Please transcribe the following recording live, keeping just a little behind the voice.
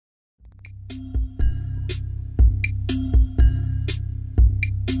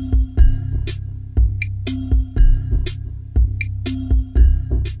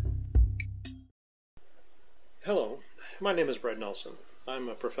Hello, my name is Brett Nelson. I'm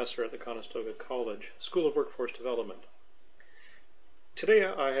a professor at the Conestoga College School of Workforce Development. Today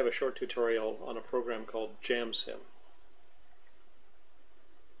I have a short tutorial on a program called Jaamsim.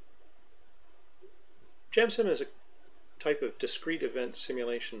 Jaamsim is a type of discrete event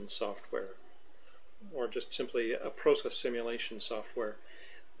simulation software, or just simply a process simulation software,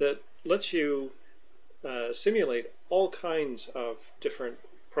 that lets you simulate all kinds of different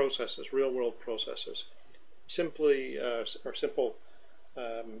processes, real-world processes. Simple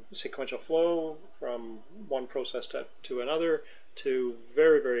sequential flow from one process to another, to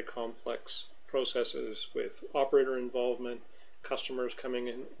very, very complex processes with operator involvement, customers coming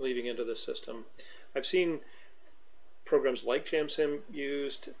and leading into the system. I've seen programs like Jaamsim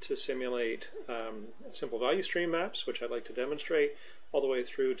used to simulate simple value stream maps, which I'd like to demonstrate, all the way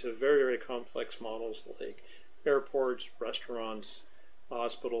through to very, very complex models like airports, restaurants,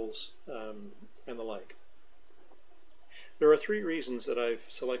 hospitals, and the like. There are three reasons that I've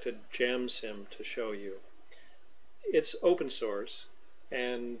selected Jaamsim to show you. It's open source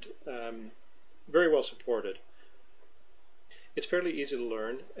and very well supported. It's fairly easy to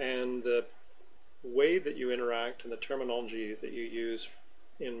learn, and the way that you interact and the terminology that you use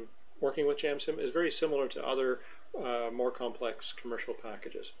in working with Jaamsim is very similar to other more complex commercial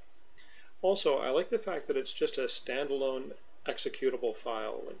packages. Also, I like the fact that it's just a standalone executable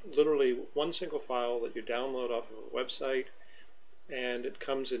file, literally one single file that you download off of a website, and it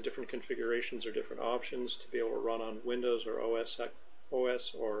comes in different configurations or different options to be able to run on Windows or OS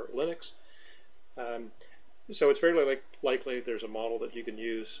or Linux. So it's very likely there's a model that you can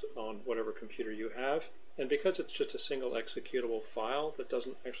use on whatever computer you have, and because it's just a single executable file that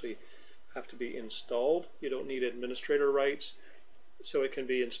doesn't actually have to be installed, you don't need administrator rights. So it can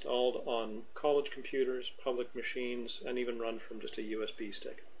be installed on college computers, public machines, and even run from just a USB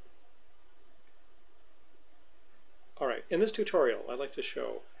stick. Alright, in this tutorial I'd like to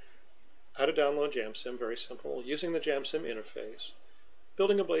show how to download Jaamsim, very simple, using the Jaamsim interface,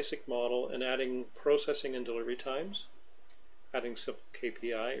 building a basic model and adding processing and delivery times, adding simple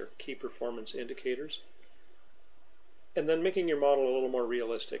KPI or key performance indicators, and then making your model a little more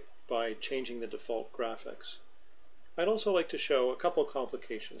realistic by changing the default graphics. I'd also like to show a couple of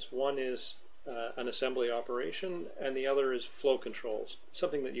complications. One is an assembly operation, and the other is flow controls,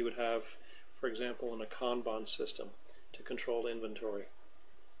 something that you would have, for example, in a Kanban system to control inventory.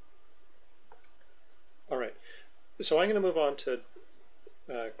 Alright, so I'm going to move on to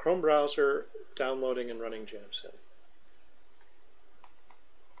Chrome browser, downloading and running Jaamsim.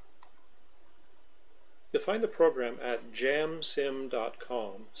 You'll find the program at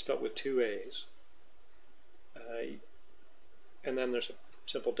jaamsim.com, spelled with two A's. And then there's a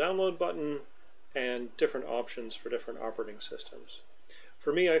simple download button and different options for different operating systems.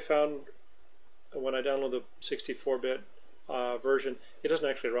 For me, I found when I download the 64-bit version, it doesn't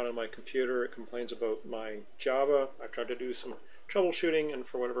actually run on my computer. It complains about my Java. I've tried to do some troubleshooting, and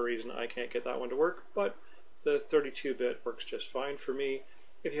for whatever reason I can't get that one to work, but the 32-bit works just fine for me.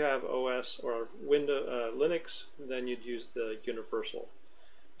 If you have OS or Windows, Linux, then you'd use the universal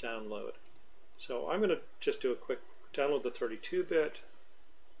download. So I'm going to just do a quick download the 32-bit,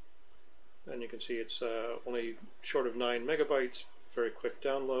 and you can see it's only short of 9 megabytes, very quick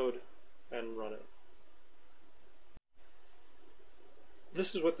download, and run it.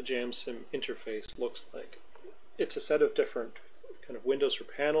 This is what the Jaamsim interface looks like. It's a set of different kind of windows or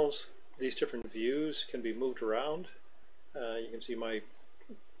panels. These different views can be moved around. You can see my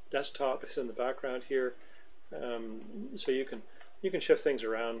desktop is in the background here, so you can shift things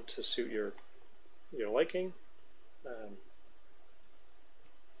around to suit your liking.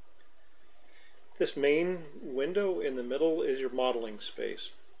 This main window in the middle is your modeling space.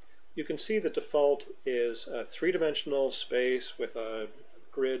 You can see the default is a three-dimensional space with a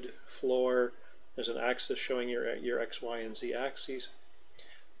grid floor. There's an axis showing your X, Y, and Z axes.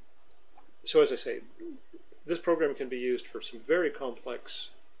 So as I say, this program can be used for some very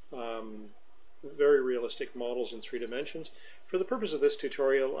complex, very realistic models in 3 dimensions. For the purpose of this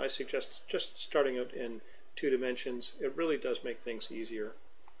tutorial, I suggest just starting out in 2 dimensions. It really does make things easier.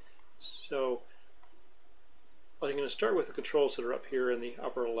 So I'm going to start with the controls that are up here in the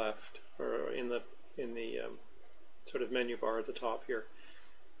upper left, or in the sort of menu bar at the top here.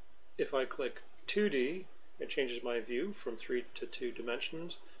 If I click 2D, it changes my view from 3 to 2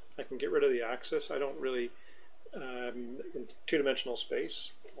 dimensions. I can get rid of the axis. I don't really, in 2-dimensional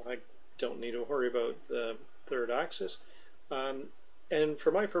space, I don't need to worry about the third axis. And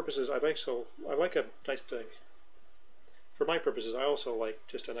for my purposes, I like a nice thing. For my purposes, I also like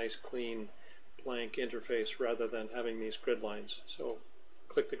just a nice clean blank interface rather than having these grid lines. So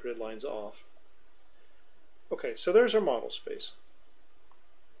click the grid lines off. Okay, so there's our model space.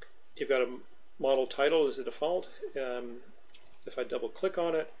 You've got a model title as a default. If I double click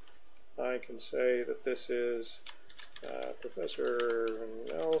on it, I can say that this is Professor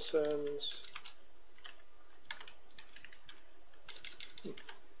Nelson's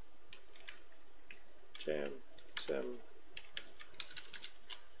Jaamsim,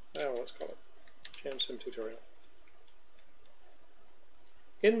 let's call it Jaamsim tutorial.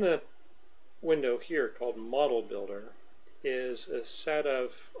 In the window here called Model Builder is a set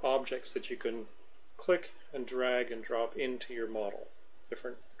of objects that you can click and drag and drop into your model.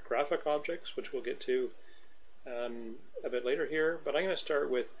 Different graphic objects, which we'll get to a bit later here, but I'm going to start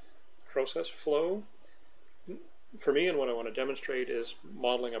with process flow. For me, and what I want to demonstrate is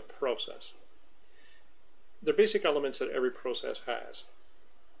modeling a process. The basic elements that every process has.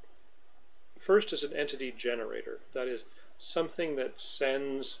 First is an entity generator. That is something that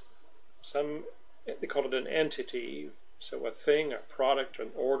sends they call it an entity, so a thing, a product, an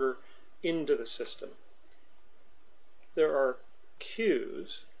order, into the system. There are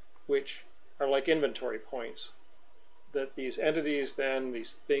queues, which are like inventory points, that these entities then,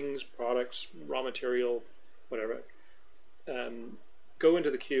 these things, products, raw material, whatever, go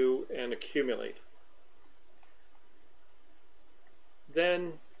into the queue and accumulate.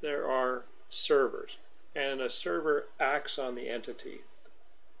 Then there are servers, and a server acts on the entity.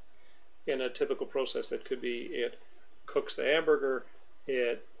 In a typical process, that could be it cooks the hamburger,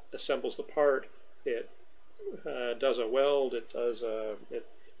 it assembles the part, it does a weld, it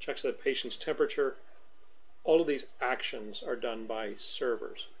checks the patient's temperature. All of these actions are done by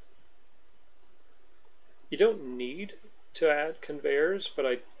servers. You don't need to add conveyors, but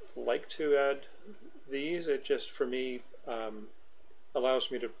I like to add these. It just, for me,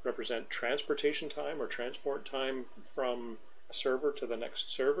 allows me to represent transportation time or transport time from a server to the next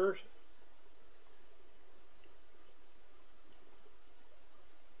server.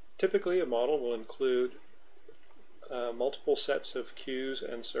 Typically, a model will include multiple sets of queues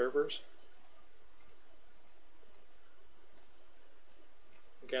and servers.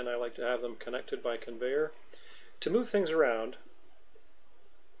 Again, I like to have them connected by conveyor. To move things around,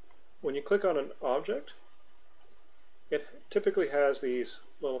 when you click on an object, it typically has these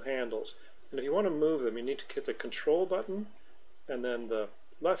little handles. And if you want to move them, you need to hit the control button and then the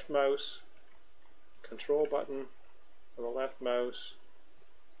left mouse, control button, and the left mouse,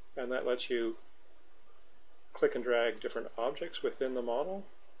 and that lets you click and drag different objects within the model.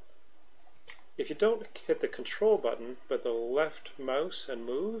 If you don't hit the control button, but the left mouse and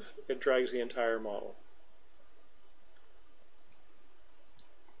move, it drags the entire model.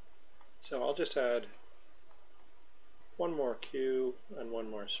 So I'll just add one more queue and one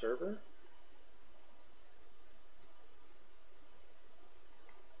more server.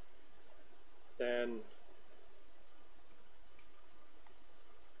 Then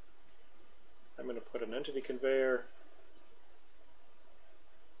I'm going to put an entity conveyor.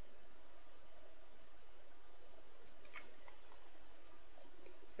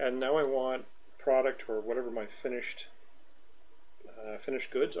 And now I want product, or whatever my finished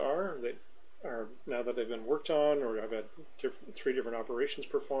goods are, that are now that they've been worked on, or I've had three different operations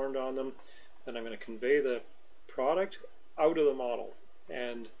performed on them, then I'm going to convey the product out of the model.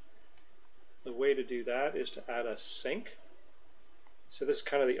 And the way to do that is to add a sync. So this is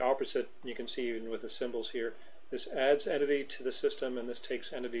kind of the opposite. You can see even with the symbols here. This adds entity to the system, and this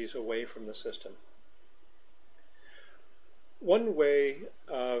takes entities away from the system. One way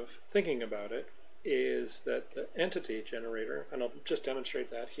of thinking about it is that the entity generator, and I'll just demonstrate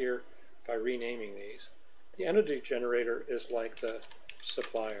that here by renaming these. The entity generator is like the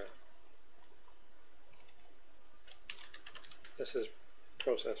supplier. This is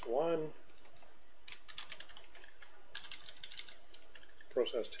process 1,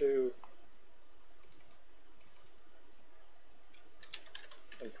 process 2,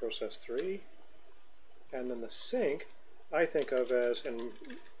 and process 3. And then the sync I think of as, and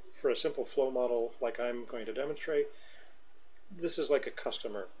for a simple flow model like I'm going to demonstrate, this is like a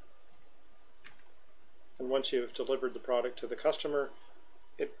customer. And once you've delivered the product to the customer,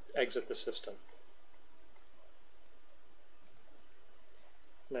 it exits the system.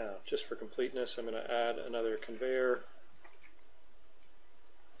 Now, just for completeness, I'm going to add another conveyor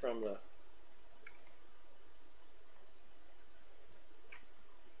from the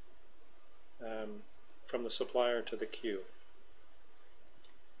supplier to the queue.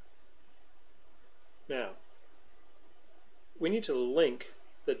 Now, we need to link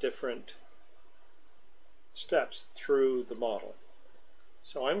the different steps through the model.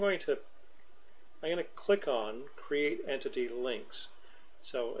 So I'm going to click on Create Entity Links.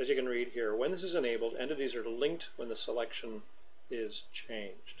 So as you can read here, when this is enabled, entities are linked when the selection is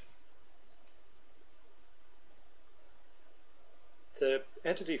changed. The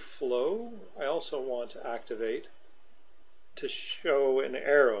entity flow I also want to activate to show in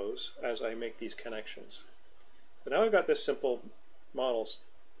arrows as I make these connections. So now I've got this simple model,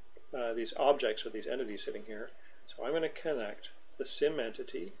 these objects or these entities sitting here. So I'm going to connect the sim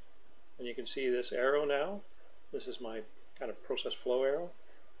entity, and you can see this arrow now. This is my kind of process flow arrow.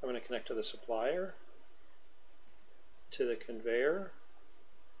 I'm going to connect to the supplier, to the conveyor,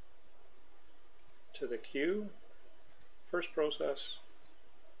 to the queue, first process,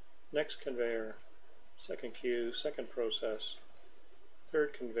 next conveyor, second queue, second process,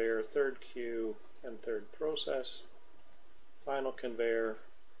 third conveyor, third queue, and third process, final conveyor,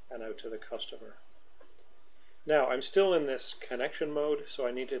 and out to the customer. Now I'm still in this connection mode, so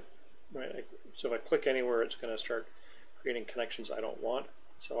I need to, so if I click anywhere, it's going to start creating connections I don't want.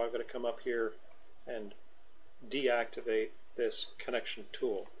 So I've got to come up here and deactivate this connection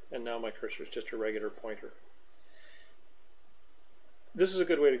tool, and now my cursor is just a regular pointer. This is a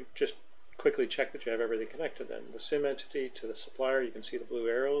good way to just quickly check that you have everything connected then. The sim entity to the supplier, you can see the blue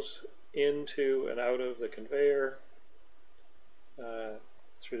arrows into and out of the conveyor,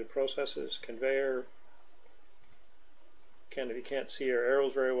 through the processes, conveyor. If you can't see your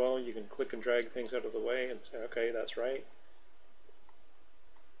arrows very well, you can click and drag things out of the way and say, okay, that's right.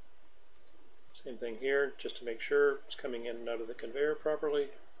 Same thing here, just to make sure it's coming in and out of the conveyor properly.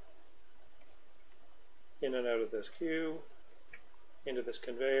 In and out of this queue, into this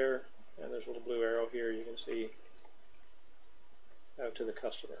conveyor, and there's a little blue arrow here you can see out to the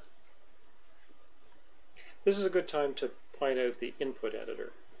customer. This is a good time to point out the input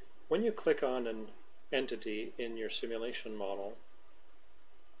editor. When you click on an entity in your simulation model,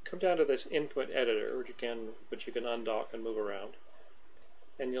 come down to this input editor, which you can undock and move around,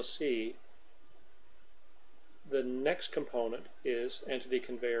 and you'll see the next component is entity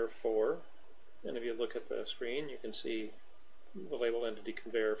conveyor 4, and if you look at the screen you can see the label entity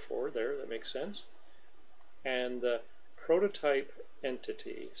conveyor 4 there. That makes sense. And the prototype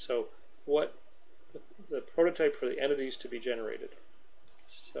entity, so what the prototype for the entities to be generated,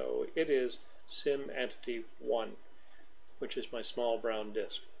 so it is sim entity 1, which is my small brown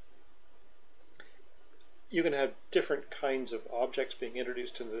disk. You can have different kinds of objects being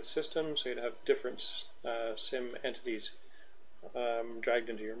introduced into the system, so you'd have different sim entities dragged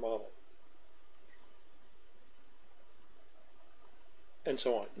into your model, and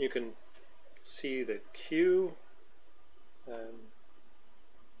so on. You can see the queue,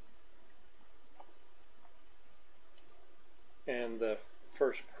 and the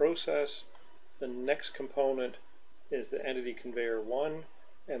first process. The next component is the entity conveyor 1,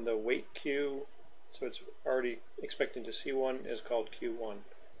 and the wait queue, so it's already expecting to see one, is called Q1.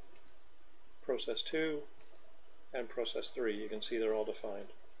 Process 2 and process 3, you can see they're all defined.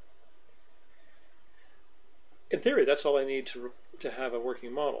 In theory, that's all I need to have a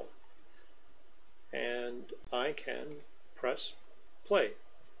working model. And I can press play.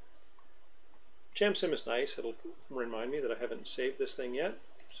 Jaamsim is nice. It'll remind me that I haven't saved this thing yet,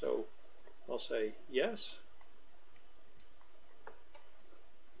 so I'll say yes.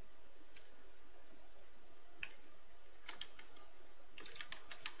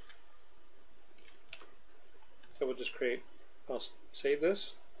 So we'll just I'll save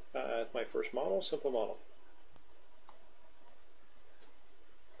this as my first model, simple model.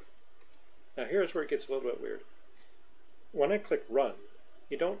 Now here's where it gets a little bit weird. When I click run,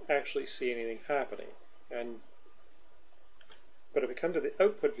 you don't actually see anything happening. But if we come to the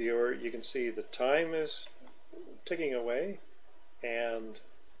output viewer, you can see the time is ticking away, and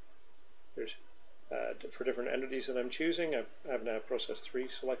there's for different entities that I'm choosing. I have now process 3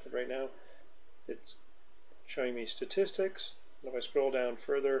 selected right now. It's showing me statistics. And if I scroll down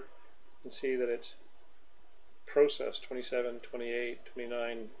further, you can see that it's processed 27, 28,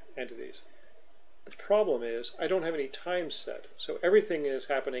 29 entities. The problem is I don't have any time set, so everything is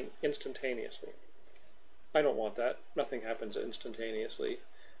happening instantaneously. I don't want that. Nothing happens instantaneously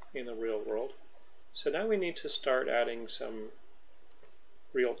in the real world. So now we need to start adding some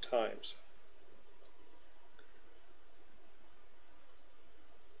real times.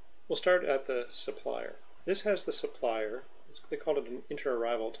 We'll start at the supplier. This has the supplier, they call it an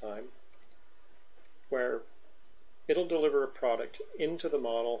inter-arrival time, where it'll deliver a product into the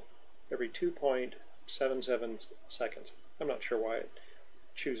model every 2.77 seconds. I'm not sure why it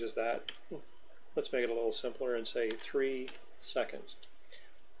chooses that. Let's make it a little simpler and say 3, seconds.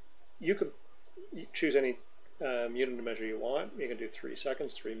 You could choose any unit of measure you want. You can do 3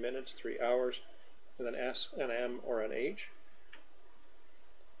 seconds, 3 minutes, 3 hours, and then S, an M, or an H.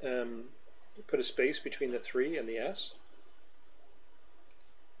 Put a space between the 3 and the S.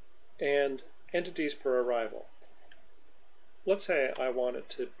 And entities per arrival. Let's say I wanted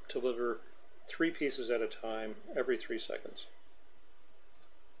to deliver 3 pieces at a time every 3 seconds.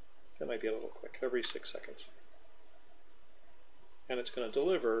 That might be a little quick, every 6 seconds. And it's going to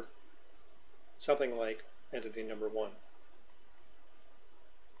deliver something like entity number 1.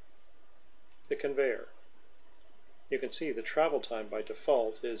 The conveyor. You can see the travel time by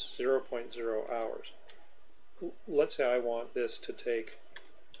default is 0.0 hours. Let's say I want this to take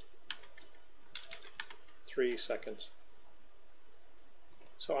 3 seconds.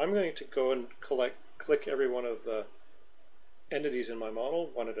 So I'm going to go and click every one of the entities in my model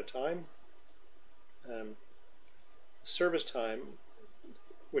one at a time. Service time,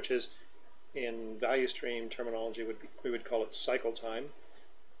 which is in value stream terminology, we would call it cycle time.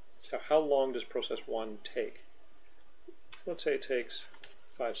 So how long does process 1 take? Let's say it takes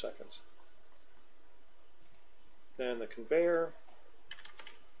 5 seconds. Then the conveyor,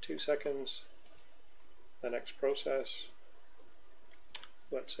 2 seconds. The next process,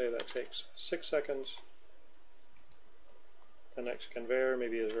 let's say that takes 6 seconds. The next conveyor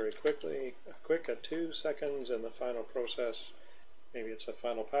maybe is very quick at 2 seconds, and the final process, maybe it's a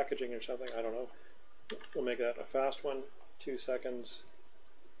final packaging or something, I don't know. We'll make that a fast one, 2 seconds,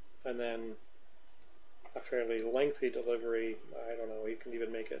 and then a fairly lengthy delivery, I don't know, you can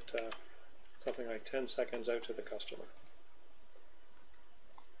even make it something like 10 seconds out to the customer.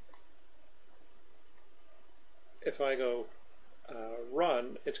 If I go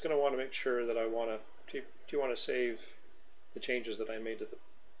run, it's going to want to make sure that I want to, do you want to save the changes that I made to the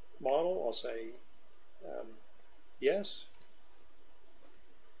model? I'll say yes.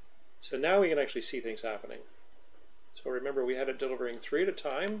 So now we can actually see things happening. So remember, we had it delivering 3 at a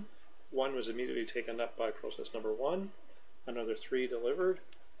time. 1 was immediately taken up by process number 1. Another 3 delivered.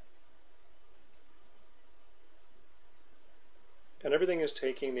 And everything is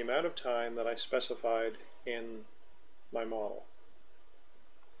taking the amount of time that I specified in my model.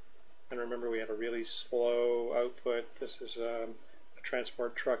 And remember, we had a really slow output. This is a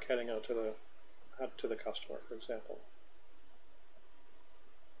transport truck heading out to the customer, for example.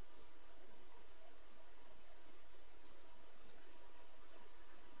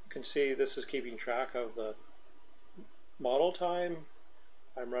 You can see this is keeping track of the model time.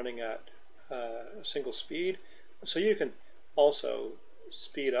 I'm running at a single speed. So you can also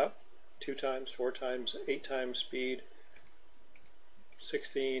speed up 2 times, 4 times, 8 times speed,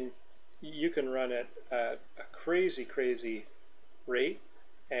 16. You can run it at a crazy, crazy rate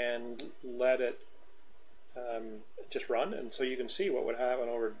and let it just run. And so you can see what would happen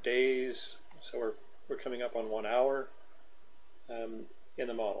over days. So we're coming up on 1 hour in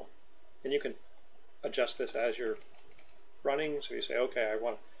the model. And you can adjust this as you're running. So you say, okay, I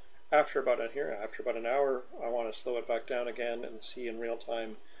want, after about an hour, I want to slow it back down again and see in real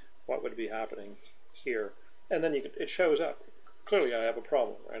time what would be happening here. And then it shows up. Clearly I have a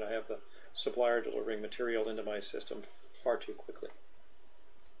problem, right? I have the supplier delivering material into my system far too quickly.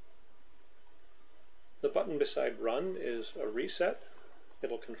 The button beside run is a reset.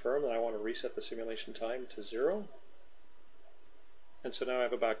 It'll confirm that I want to reset the simulation time to 0. And so now I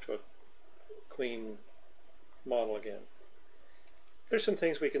have it back to a clean model again. There's some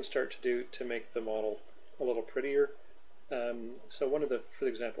things we can start to do to make the model a little prettier. So one of the, for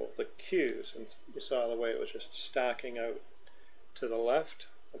example, the queues, and you saw the way it was just stacking out to the left.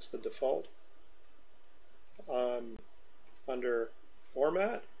 That's the default. Under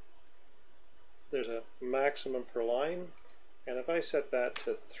format, there's a maximum per line, and if I set that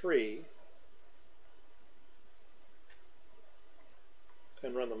to 3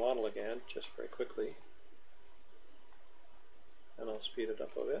 and run the model again just very quickly, and I'll speed it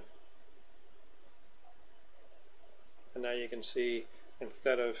up a bit. And now you can see,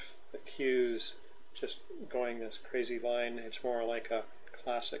 instead of the queues just going this crazy line, it's more like a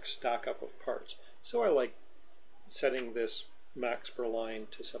classic stack up of parts. So I like setting this max per line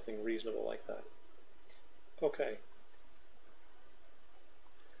to something reasonable like that. Okay.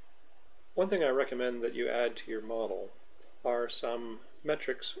 One thing I recommend that you add to your model are some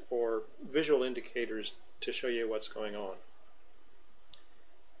metrics or visual indicators to show you what's going on.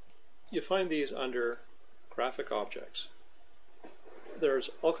 You find these under graphic objects. There's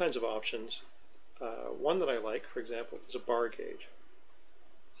all kinds of options. One that I like, for example, is a bar gauge.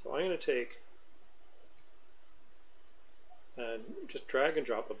 So I'm going to take and just drag and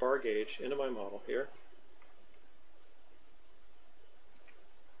drop a bar gauge into my model here.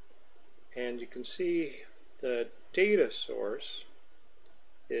 And you can see the data source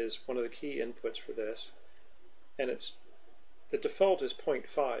is one of the key inputs for this, and the default is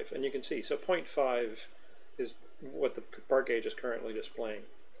 0.5, and you can see, so 0.5 is what the bar gauge is currently displaying.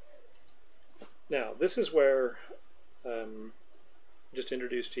 Now, this is where just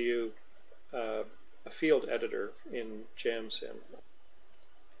introduced to you a field editor in Jaamsim.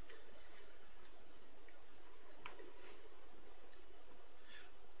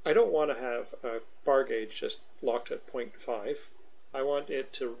 I don't want to have a bar gauge just locked at 0.5. I want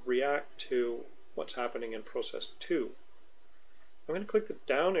it to react to what's happening in process 2. I'm going to click the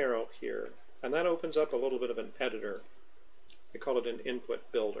down arrow here, and that opens up a little bit of an editor. We call it an input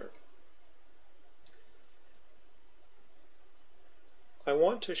builder. I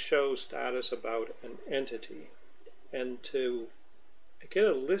want to show status about an entity, and to get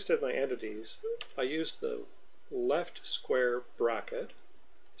a list of my entities, I use the left square bracket.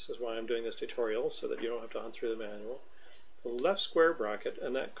 This is why I'm doing this tutorial, so that you don't have to hunt through the manual. The left square bracket,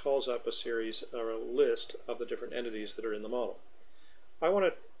 and that calls up a series or a list of the different entities that are in the model. I want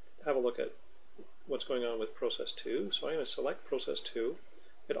to have a look at what's going on with process 2, so I'm going to select process 2.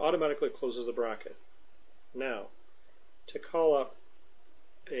 It automatically closes the bracket. Now, to call up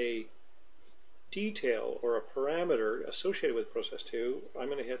a detail or a parameter associated with process 2, I'm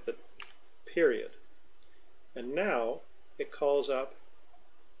going to hit the period. And now it calls up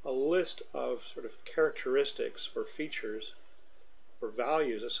a list of sort of characteristics or features or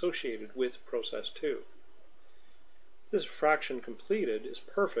values associated with process 2. This fraction completed is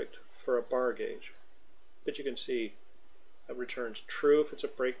perfect for a bar gauge, but you can see it returns true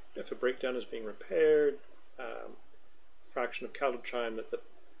if a breakdown is being repaired, fraction of counted time that the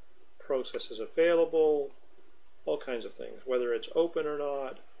process is available, all kinds of things, whether it's open or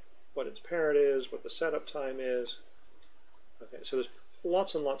not, what its parent is, what the setup time is. Okay, so there's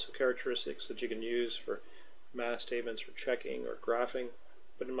lots and lots of characteristics that you can use for math statements or checking or graphing,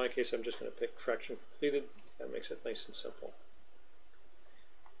 but in my case I'm just going to pick fraction completed. That makes it nice and simple.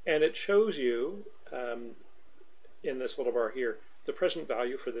 And it shows you in this little bar here, the present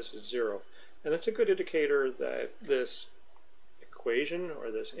value for this is 0. And that's a good indicator that this equation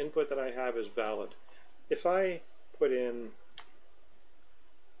or this input that I have is valid. If I put in,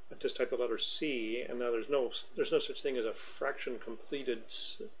 just type the letter C, and now there's no such thing as a fraction completed,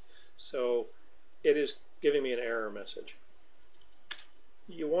 so it is giving me an error message.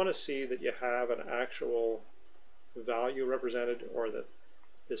 You want to see that you have an actual value represented, or that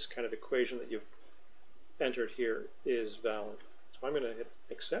this kind of equation that you've entered here is valid. So I'm going to hit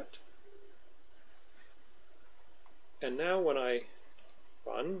accept. And now when I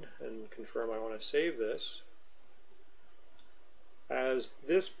run and confirm I want to save this, as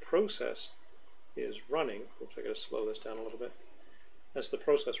this process is running, oops, I got to slow this down a little bit. As the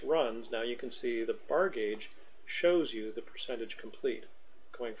process runs, now you can see the bar gauge shows you the percentage complete,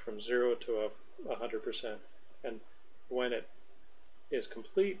 going from 0 to 100%. And when it is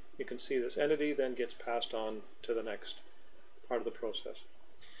complete, you can see this entity then gets passed on to the next part of the process.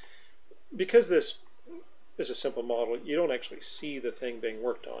 Because this is a simple model, you don't actually see the thing being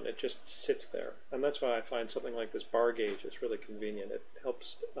worked on, it just sits there. And that's why I find something like this bar gauge is really convenient. It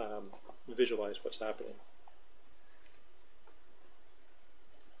helps visualize what's happening.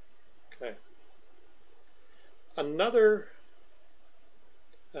 Okay. Another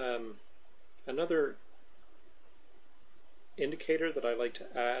indicator that I like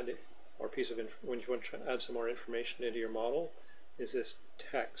to add, or piece of when you want to add some more information into your model, is this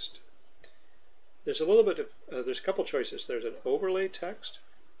text. There's a little bit of there's a couple choices. There's an overlay text,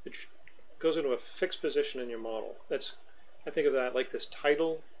 which goes into a fixed position in your model. I think of that like this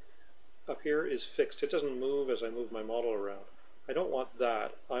title up here is fixed. It doesn't move as I move my model around. I don't want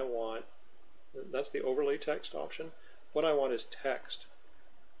that. That's the overlay text option. What I want is text,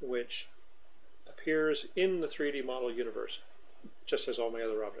 which appears in the 3D model universe, just as all my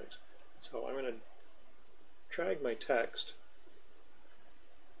other objects. So I'm going to drag my text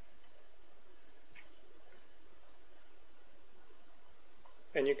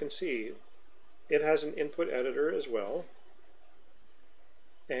and you can see it has an input editor as well,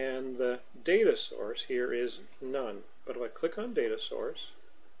 and the data source here is none. But if I click on data source,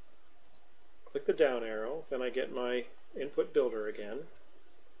 click the down arrow, then I get my input builder again.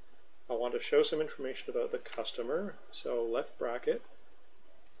 I want to show some information about the customer, so left bracket,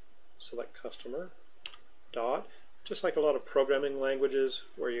 select customer, dot, just like a lot of programming languages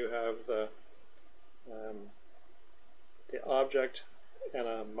where you have the object and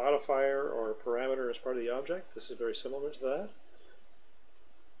a modifier or a parameter as part of the object. This is very similar to that.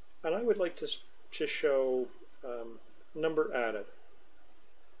 And I would like to just show number added.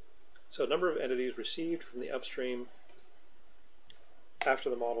 So number of entities received from the upstream after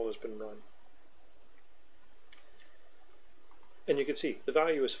the model has been run. And you can see the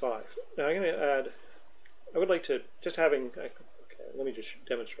value is 5. Now I'm going to add, I would like to, just having, okay, let me just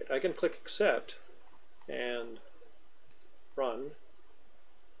demonstrate. I can click accept and run.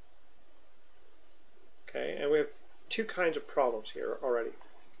 Okay, and we have two kinds of problems here already.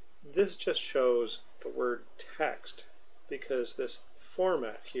 This just shows the word text because this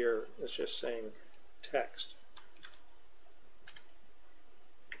format here is just saying text.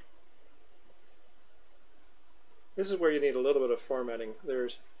 This is where you need a little bit of formatting.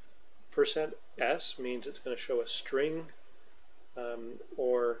 There's %s means it's going to show a string,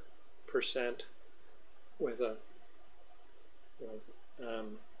 or percent with a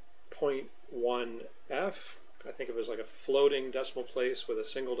 0.1f. I think it was like a floating decimal place with a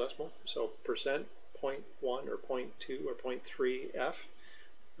single decimal. So %, 0.1 or 0.2 or 0.3f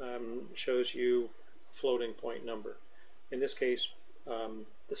shows you floating point number. In this case,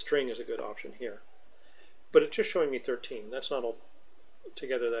 the string is a good option here. But it's just showing me 13. That's not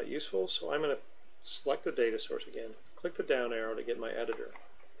altogether that useful, so I'm going to select the data source again, click the down arrow to get my editor.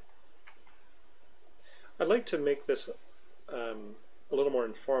 I'd like to make this a little more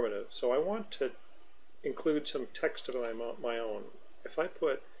informative, so I want to include some text of my own. If I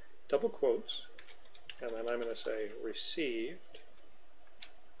put double quotes, and then I'm going to say received,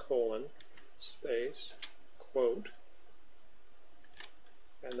 colon, space, quote,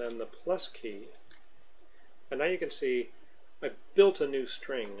 and then the plus key, and now you can see I built a new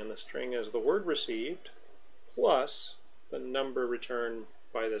string, and the string is the word received plus the number returned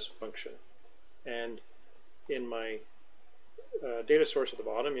by this function. And in my data source at the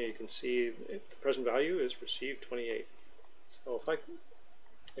bottom, you can see the present value is received 28. So if I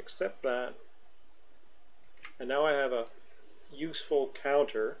accept that, and now I have a useful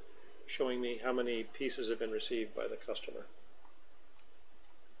counter showing me how many pieces have been received by the customer.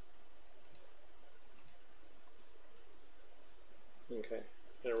 Okay,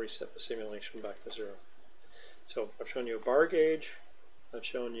 I'm going to reset the simulation back to 0. So I've shown you a bar gauge, I've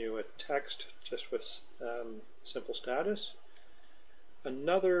shown you a text just with simple status.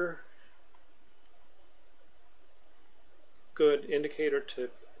 Another good indicator to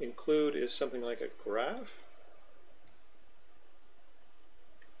include is something like a graph.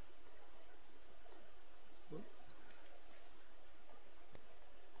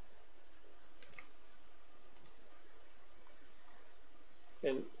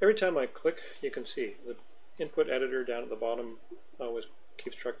 And every time I click, you can see the input editor down at the bottom always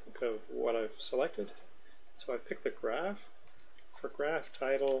keeps track of what I've selected. So I pick the graph. For graph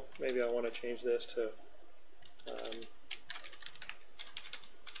title, maybe I want to change this to,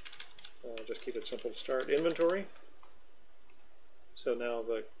 just keep it simple to start, inventory. So now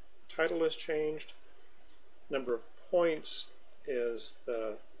the title is changed. Number of points is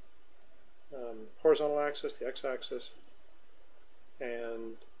the horizontal axis, the x-axis.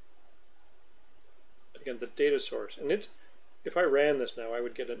 And again, the data source. And if I ran this now, I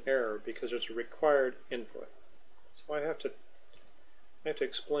would get an error because it's a required input. So I have to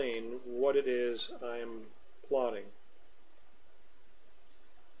explain what it is I'm plotting.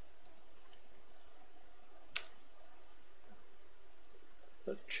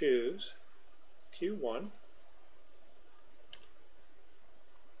 Let's choose Q1.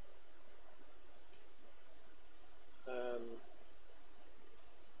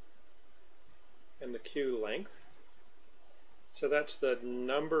 And the queue length. So that's the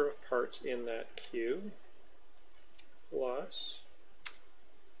number of parts in that queue plus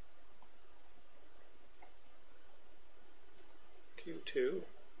Q2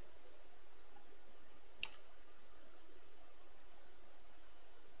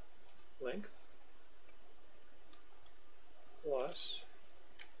 length plus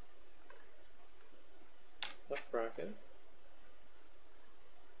left bracket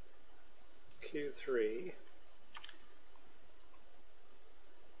Q3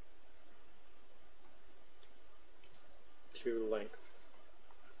 Q length.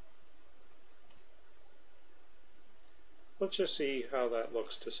 Let's just see how that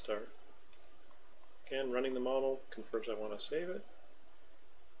looks to start. Again, running the model confirms I want to save it.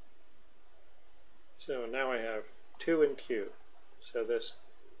 So now I have 2 in Q. So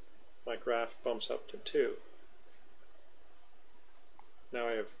my graph bumps up to 2. Now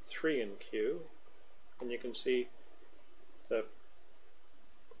I have 3 in Q, and you can see it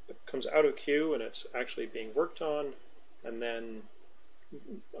comes out of Q and it's actually being worked on, and then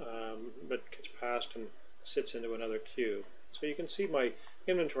but gets passed and sits into another queue. So you can see my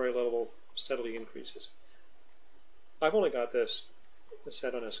inventory level steadily increases. I've only got this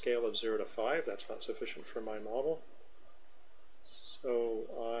set on a scale of 0 to 5. That's not sufficient for my model. So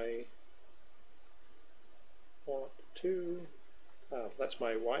I want to, that's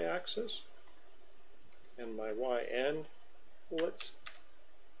my y-axis, and my y-end, let's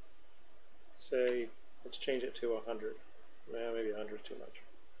change it to 100. Maybe 100 is too much.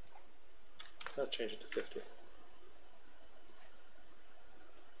 Let's change it to 50.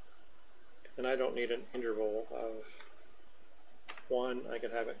 And I don't need an interval of 1. I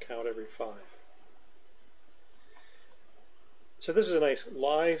can have it count every 5. So this is a nice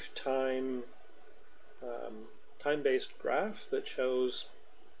live time, time-based graph that shows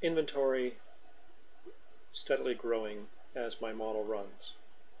inventory steadily growing as my model runs.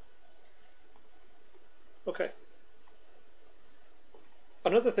 Okay.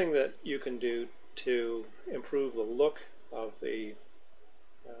 Another thing that you can do to improve the look of the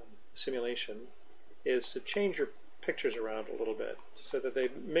simulation is to change your pictures around a little bit so that they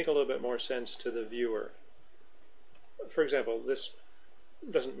make a little bit more sense to the viewer. For example, this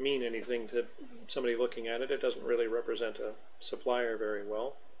doesn't mean anything to somebody looking at it. It doesn't really represent a supplier very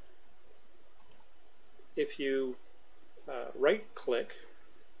well. If you right-click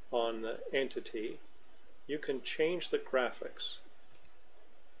on the entity, you can change the graphics.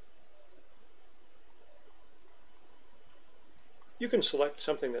 You can select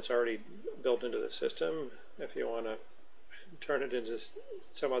something that's already built into the system if you want to turn it into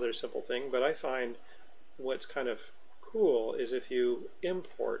some other simple thing, but I find what's kind of cool is if you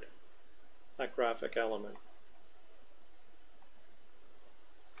import a graphic element.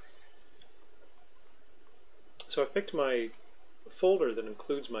 So I've picked my folder that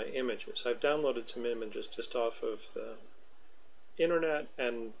includes my images. I've downloaded some images just off of the internet,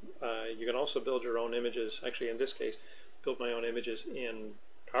 and you can also build your own images. Actually, in this case, build my own images in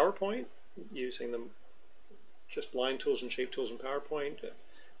PowerPoint using them, just line tools and shape tools in PowerPoint,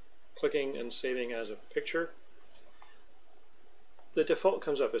 clicking and saving as a picture. The default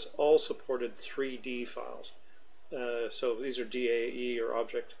comes up as all supported 3D files. So these are DAE or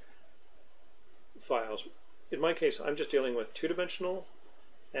object files. In my case, I'm just dealing with two-dimensional,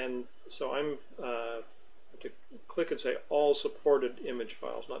 and so I'm to click and say all supported image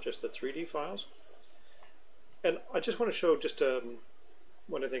files, not just the 3D files. And I just want to show just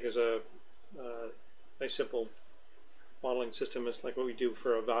what I think is a nice simple modeling system. It's like what we do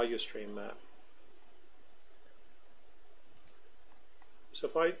for a value stream map. So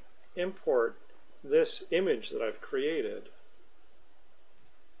if I import this image that I've created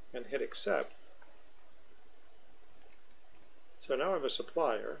and hit accept, so now I have a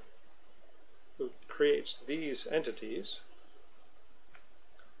supplier who creates these entities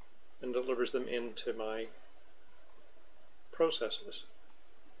and delivers them into my processes.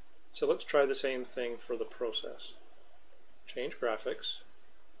 So let's try the same thing for the process. Change graphics.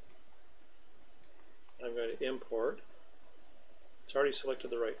 I'm going to import. It's already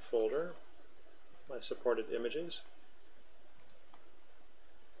selected the right folder, my supported images.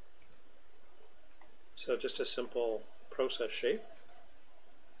 So just a simple process shape.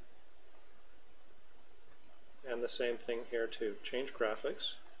 And the same thing here too. Change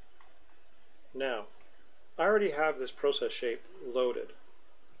graphics. Now, I already have this process shape loaded.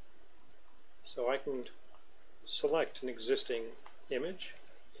 So I can select an existing image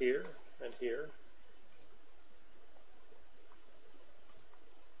here and here.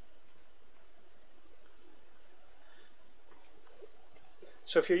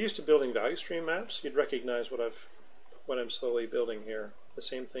 So if you're used to building value stream maps, you'd recognize what I'm slowly building here. The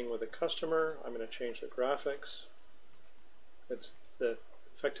same thing with a customer. I'm going to change the graphics. It's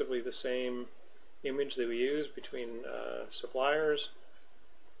effectively the same image that we use between suppliers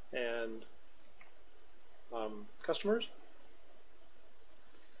and customers.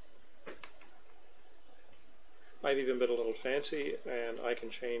 I've even been a little fancy, and I can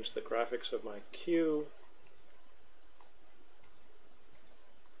change the graphics of my queue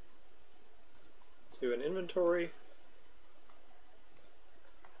to an inventory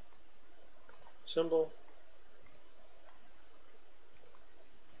symbol.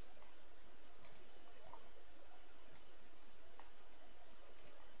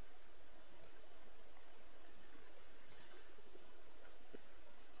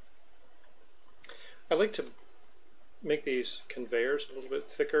 I like to make these conveyors a little bit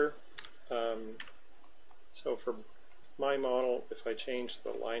thicker. So for my model, if I change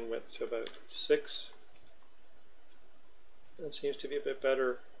the line width to about 6, that seems to be a bit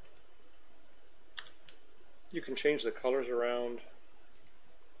better. You can change the colors around.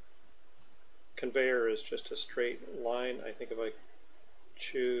 Conveyor is just a straight line. I think if I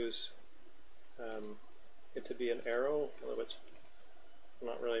choose it to be an arrow, although it's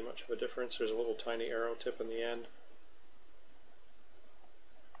not really much of a difference. There's a little tiny arrow tip in the end.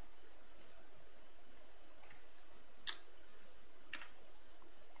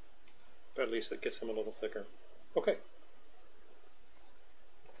 But at least it gets them a little thicker. Okay.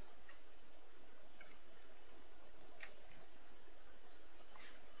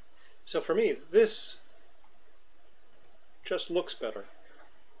 So for me, this just looks better.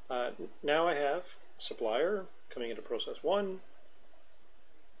 Now I have supplier coming into process 1,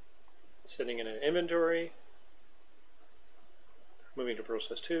 sitting in an inventory, moving to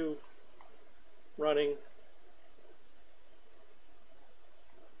process 2, running,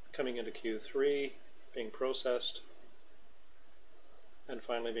 coming into Q3, being processed, and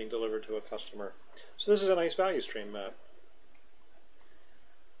finally being delivered to a customer. So this is a nice value stream map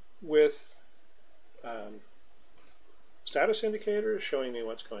with status indicators showing me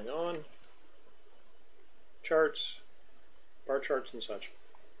what's going on, charts, bar charts and such.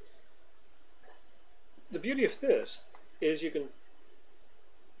 The beauty of this is you can,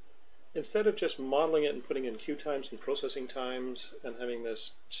 instead of just modeling it and putting in queue times and processing times and having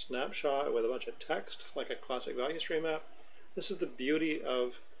this snapshot with a bunch of text like a classic value stream map, this is the beauty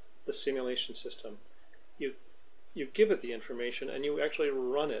of the simulation system. You give it the information and you actually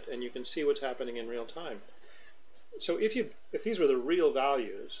run it and you can see what's happening in real time. So if these were the real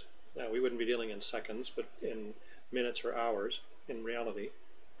values, now we wouldn't be dealing in seconds, but in minutes or hours in reality.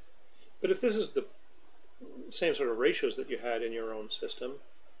 But if this is the same sort of ratios that you had in your own system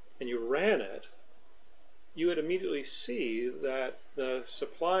and you ran it, you would immediately see that the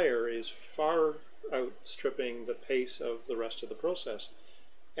supplier is far outstripping the pace of the rest of the process.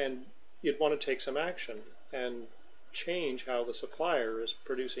 And you'd want to take some action and change how the supplier is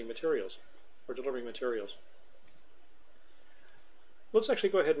producing materials or delivering materials. Let's actually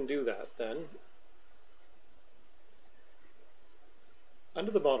go ahead and do that then.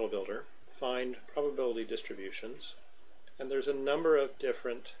 Under the model builder, find probability distributions, and there's a number of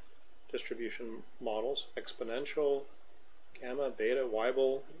different distribution models: exponential, gamma, beta,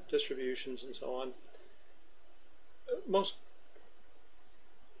 Weibull distributions, and so on. Most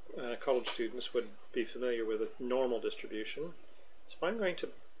college students would be familiar with a normal distribution. So I'm going to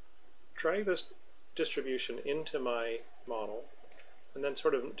drag this distribution into my model, and then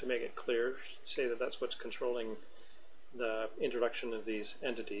sort of to make it clear, say that that's what's controlling the introduction of these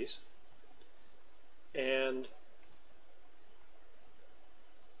entities. And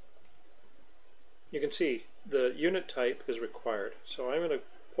you can see the unit type is required. So I'm going to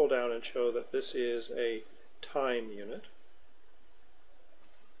pull down and show that this is a time unit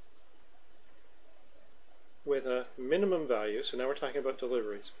with a minimum value. So now we're talking about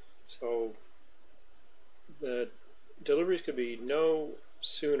deliveries. So the deliveries could be no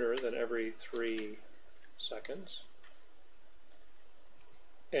sooner than every 3 seconds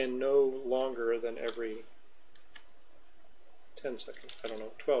and no longer than every 10 seconds,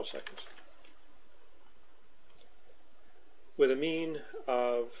 12 seconds. With a mean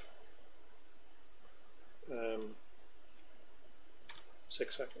of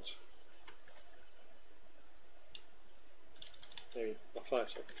 6 seconds. Maybe 5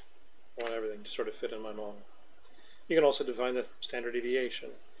 seconds. I want everything to sort of fit in my model. You can also define the standard deviation.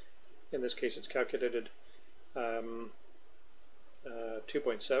 In this case, it's calculated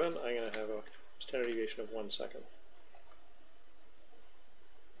 2.7. I'm going to have a standard deviation of 1 second.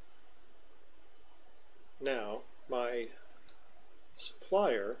 Now, my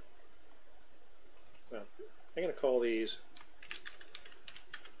supplier, well, I'm going to call these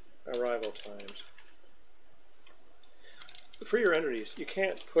arrival times. For your entities, you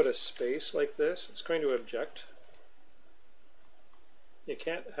can't put a space like this. It's going to object. You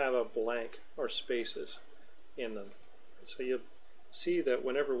can't have a blank or spaces in them. So you'll see that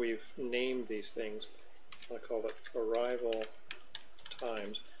whenever we've named these things, I'll call it arrival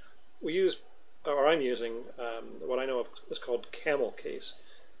times, we use, or I'm using, what I know of is called camel case.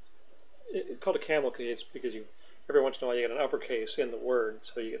 It's called a camel case because every once in a while you get an uppercase in the word,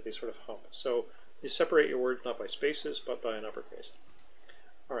 so you get these sort of hump. So you separate your words not by spaces, but by an uppercase.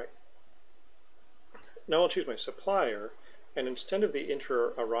 All right. Now I'll choose my supplier, and instead of the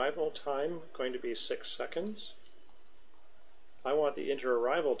inter-arrival time going to be 6 seconds, I want the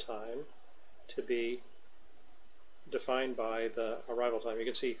inter-arrival time to be defined by the arrival time. You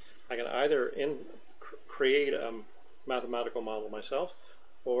can see I can either create a mathematical model myself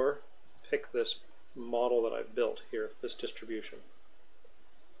or pick this model that I've built here, this distribution.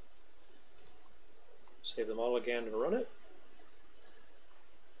 Save the model again and run it.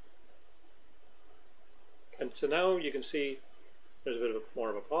 And so now you can see there's a bit of more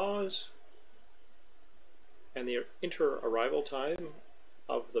of a pause, and the inter-arrival time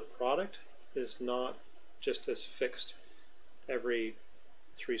of the product is not just as fixed every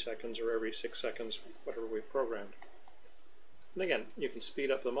 3 seconds or every 6 seconds, whatever we've programmed. And again, you can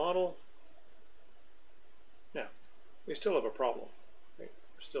speed up the model. Now, we still have a problem. Right?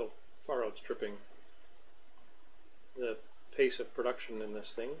 We're still far outstripping the pace of production in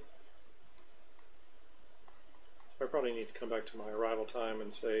this thing. So I probably need to come back to my arrival time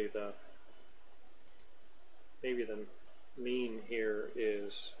and say that maybe the mean here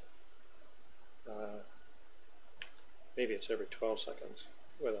is maybe it's every 12 seconds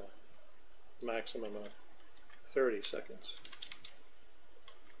with a maximum of 30 seconds.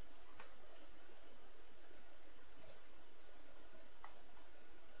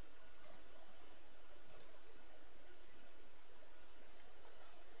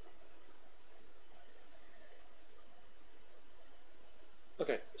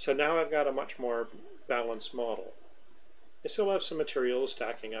 Okay, so now I've got a much more balanced model. I still have some materials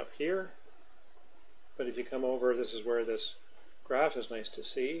stacking up here, but if you come over, this is where this graph is nice to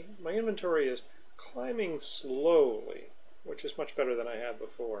see. My inventory is climbing slowly, which is much better than I had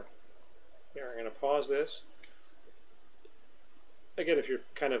before. Here, I'm going to pause this. Again, if you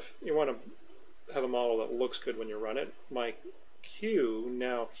want to have a model that looks good when you run it, my queue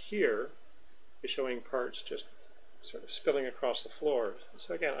now here is showing parts just sort of spilling across the floor.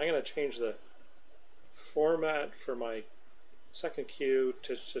 So again, I'm going to change the format for my second queue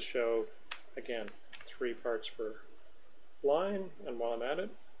to show, again, 3 parts per line. And while I'm at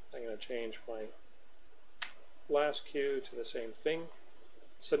it, I'm going to change my last queue to the same thing.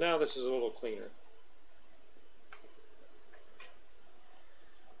 So now this is a little cleaner.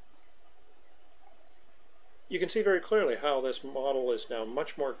 You can see very clearly how this model is now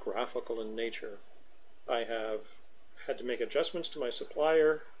much more graphical in nature. I have had to make adjustments to my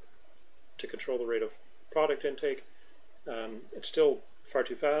supplier to control the rate of product intake. It's still far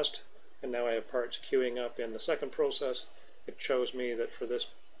too fast, and now I have parts queuing up in the second process. It shows me that for this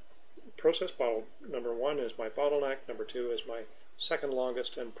process, bottle number 1 is my bottleneck, number 2 is my second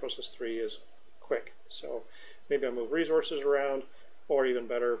longest, and process 3 is quick. So maybe I move resources around, or even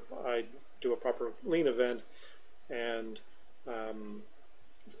better, I do a proper lean event and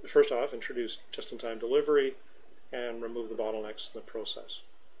first off introduce just-in-time delivery and remove the bottlenecks in the process.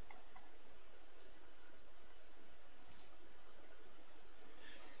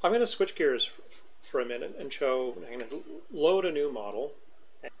 I'm going to switch gears for a minute and show, I'm going to load a new model.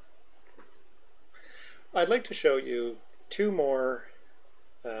 I'd like to show you 2 more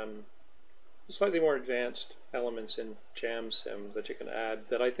slightly more advanced elements in Jaamsim that you can add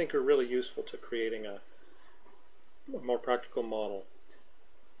that I think are really useful to creating a more practical model.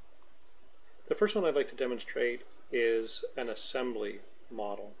 The first one I'd like to demonstrate is an assembly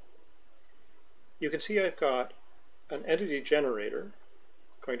model. You can see I've got an entity generator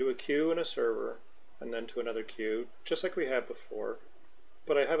going to a queue and a server and then to another queue, just like we had before,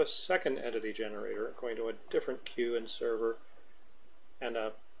 but I have a second entity generator going to a different queue and server and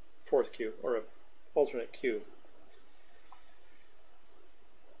a 4th queue, or an alternate queue.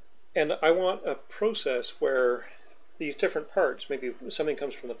 And I want a process where these different parts, maybe something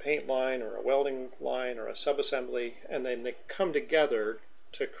comes from the paint line or a welding line or a subassembly, and then they come together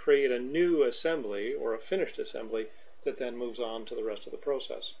to create a new assembly or a finished assembly that then moves on to the rest of the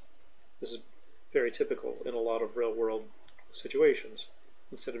process. This is very typical in a lot of real-world situations,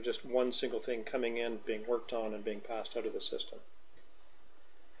 instead of just one single thing coming in, being worked on, and being passed out of the system.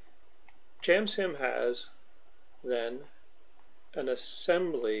 Jaamsim has then an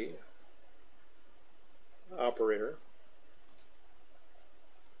assembly operator,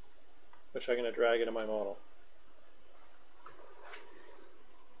 which I'm going to drag into my model.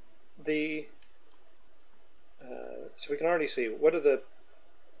 So we can already see what are the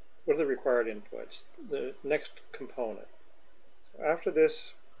required inputs. The next component. So after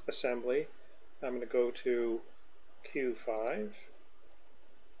this assembly, I'm going to go to Q5.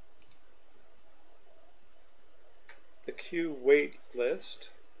 The queue wait list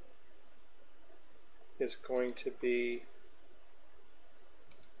is going to be,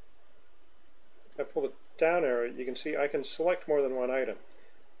 if I pull the down arrow, you can see I can select more than one item.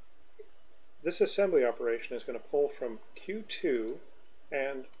 This assembly operation is going to pull from Q2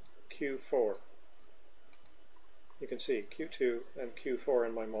 and Q4. You can see Q2 and Q4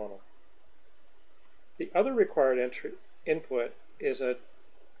 in my model. The other required input is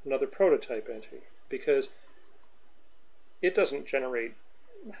another prototype entry, because it doesn't generate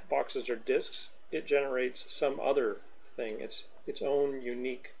boxes or disks, it generates some other thing. It's its own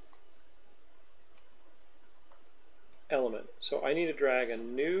unique element. So I need to drag a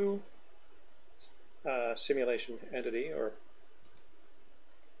new simulation entity or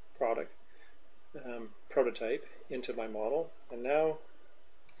prototype into my model, and now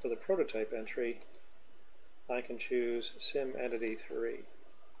for the prototype entry I can choose Sim Entity 3.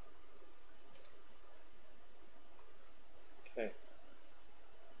 Okay.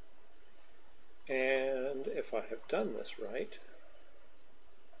 And if I have done this right,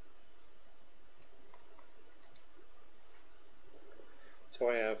 so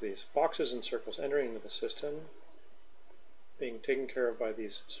I have these boxes and circles entering into the system, being taken care of by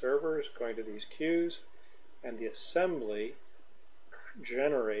these servers, going to these queues, and the assembly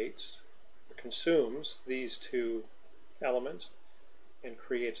generates or consumes these two elements and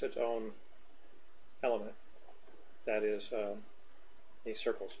creates its own element, that is these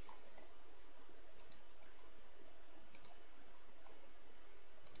circles.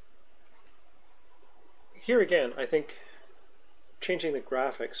 Here again, I think changing the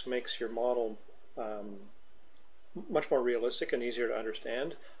graphics makes your model much more realistic and easier to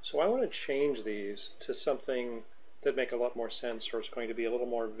understand. So I want to change these to something that make a lot more sense, or it's going to be a little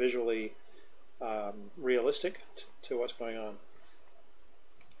more visually realistic to what's going on.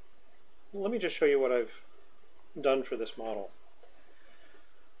 Let me just show you what I've done for this model.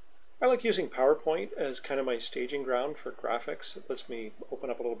 I like using PowerPoint as kind of my staging ground for graphics. It lets me open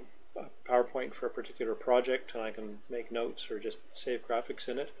up a little PowerPoint for a particular project, and I can make notes or just save graphics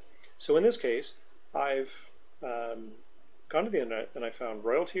in it. So in this case, I've gone to the internet and I found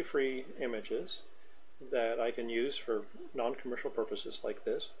royalty-free images that I can use for non-commercial purposes like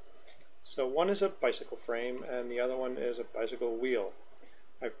this. So one is a bicycle frame and the other one is a bicycle wheel.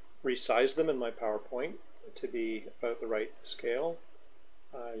 I've resized them in my PowerPoint to be about the right scale.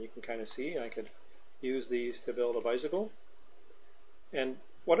 You can kind of see I could use these to build a bicycle. And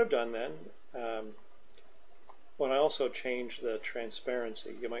what I've done then, when I also change the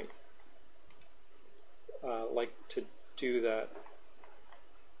transparency, you might like to do that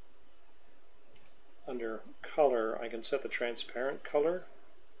under color. I can set the transparent color,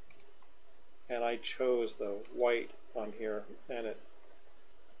 and I chose the white on here, and it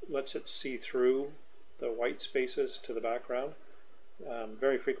lets it see through the white spaces to the background.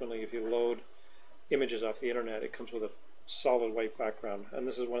 Very frequently, if you load images off the internet, it comes with a solid white background, and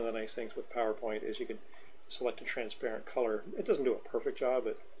this is one of the nice things with PowerPoint is you can select a transparent color. It doesn't do a perfect job,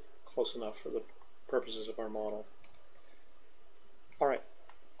 but close enough for the purposes of our model. Alright,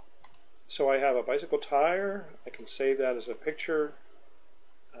 so I have a bicycle tire. I can save that as a picture,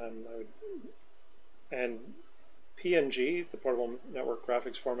 and PNG, the portable network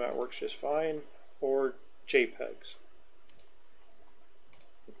graphics format, works just fine, or JPEGs.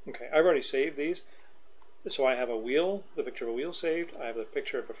 Okay, I've already saved these. So I have a wheel, the picture of a wheel saved, I have a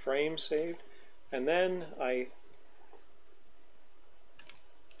picture of a frame saved, and then I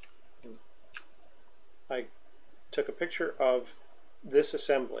took a picture of this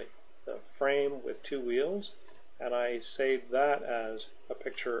assembly, the frame with two wheels, and I saved that as a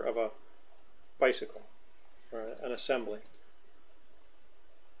picture of a bicycle, or an assembly.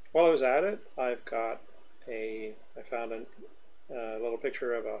 While I was at it, I found a little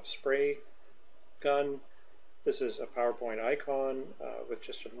picture of a spray gun. This is a PowerPoint icon with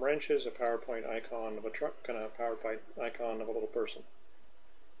just some wrenches, a PowerPoint icon of a truck, and a PowerPoint icon of a little person.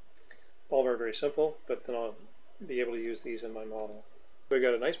 All very, very simple, but then I'll be able to use these in my model. So we've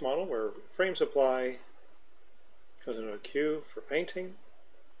got a nice model where frame supply goes into a queue for painting,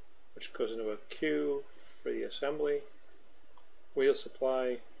 which goes into a queue for the assembly, wheel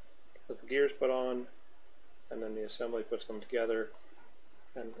supply with the gears put on, and then the assembly puts them together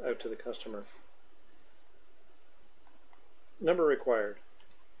and out to the customer. Number required.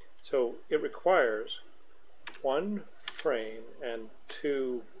 So it requires one frame and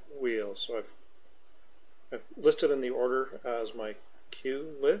two wheels. So I've listed in the order as my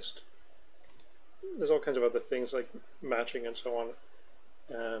queue list. There's all kinds of other things like matching and so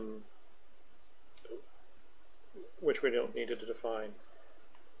on, which we don't need to define.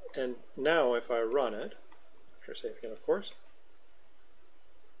 And now if I run it, after save again of course,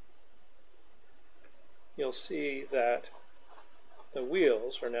 you'll see that the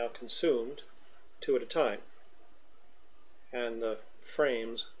wheels are now consumed two at a time, and the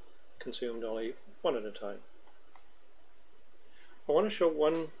frames consumed only one at a time. I want to show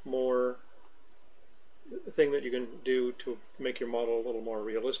one more thing that you can do to make your model a little more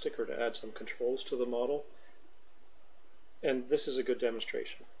realistic, or to add some controls to the model, and this is a good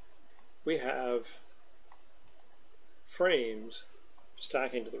demonstration. We have frames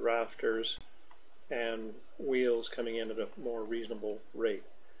stacking to the rafters and wheels coming in at a more reasonable rate.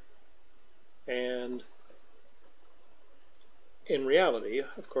 And in reality,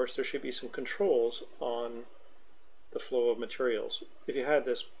 of course, there should be some controls on the flow of materials. If you had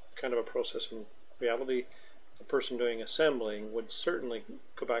this kind of a process in reality, the person doing assembling would certainly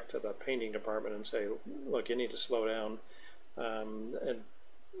go back to the painting department and say, look, you need to slow down and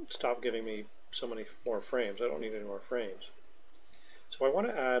stop giving me so many more frames. I don't need any more frames. So I want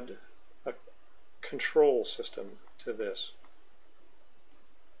to add a control system to this.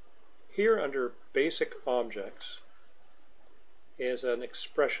 Here under Basic Objects is an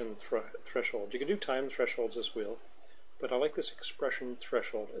expression threshold. You can do time thresholds as well, but I like this expression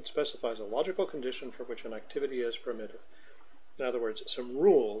threshold. It specifies a logical condition for which an activity is permitted. In other words, some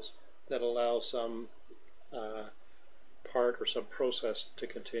rules that allow some part or some process to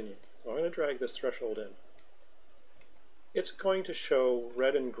continue. So I'm going to drag this threshold in. It's going to show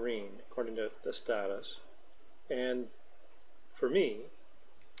red and green according to the status, and for me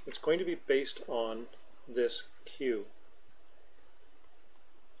it's going to be based on this queue.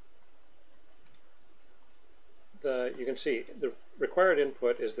 You can see the required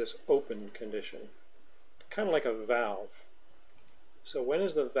input is this open condition, kind of like a valve. So when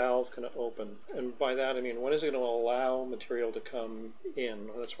is the valve going to open? And by that I mean, when is it going to allow material to come in?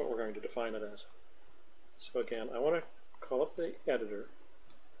 That's what we're going to define it as. So again, I want to call up the editor,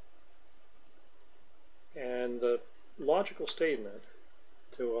 and the logical statement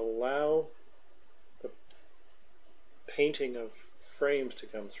to allow the painting of frames to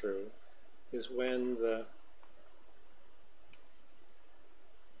come through is when the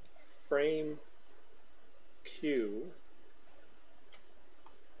frame queue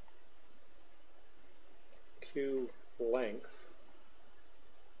length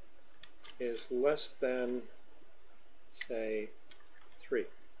is less than, say, 3.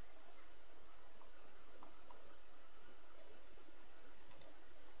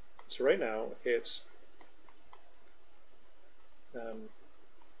 So right now it's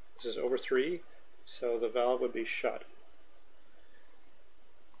this is over 3, so the valve would be shut.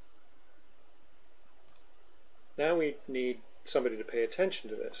 Now we need somebody to pay attention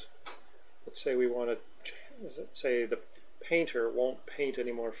to this. Let's say we want to say the painter won't paint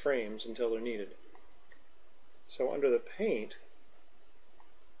any more frames until they're needed. So under the paint,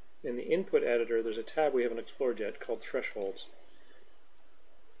 in the input editor, there's a tab we haven't explored yet called thresholds.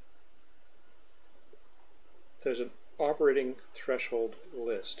 There's an operating threshold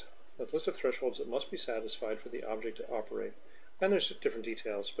list. A list of thresholds that must be satisfied for the object to operate. And there's different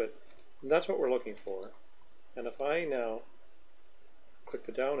details, but that's what we're looking for. And if I now click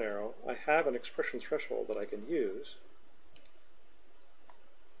the down arrow, I have an expression threshold that I can use.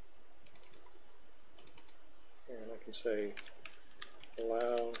 And I can say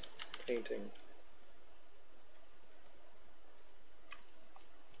allow painting.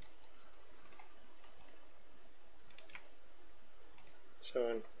 So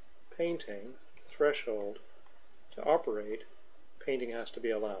in painting, threshold, to operate, painting has to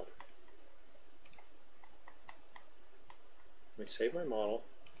be allowed. Let me save my model,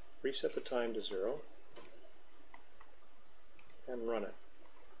 reset the time to 0, and run it.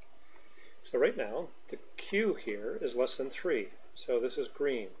 So right now, the queue here is less than 3. So this is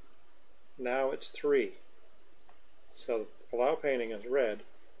green. Now it's 3. So allow painting is red.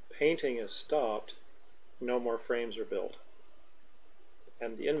 Painting is stopped. No more frames are built.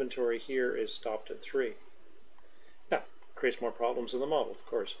 And the inventory here is stopped at 3. Now, it creates more problems in the model, of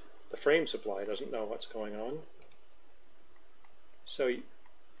course. The frame supply doesn't know what's going on. So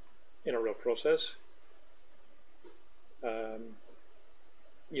in a real process,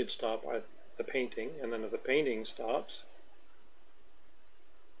 you'd stop at the painting, and then if the painting stops,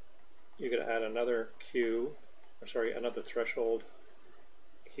 you're going to add another another threshold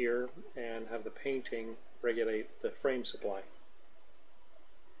here, and have the painting regulate the frame supply.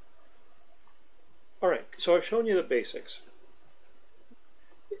 Alright, so I've shown you the basics.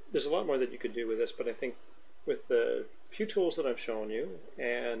 There's a lot more that you could do with this, but I think with the few tools that I've shown you,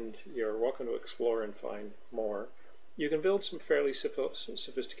 and you're welcome to explore and find more, you can build some fairly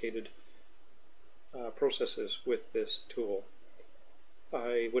sophisticated processes with this tool.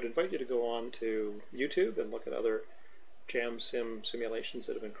 I would invite you to go on to YouTube and look at other Jaamsim simulations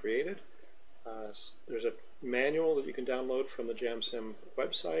that have been created. There's a manual that you can download from the Jaamsim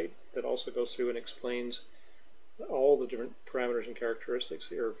website that also goes through and explains all the different parameters and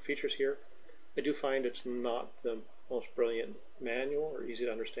characteristics or features here. I do find it's not the most brilliant manual or easy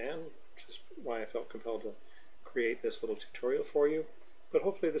to understand, which is why I felt compelled to create this little tutorial for you. But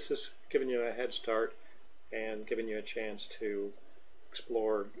hopefully this has given you a head start and given you a chance to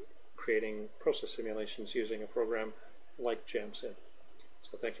explore creating process simulations using a program like Jaamsim.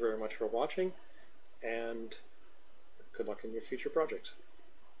 So thank you very much for watching, and good luck in your future projects.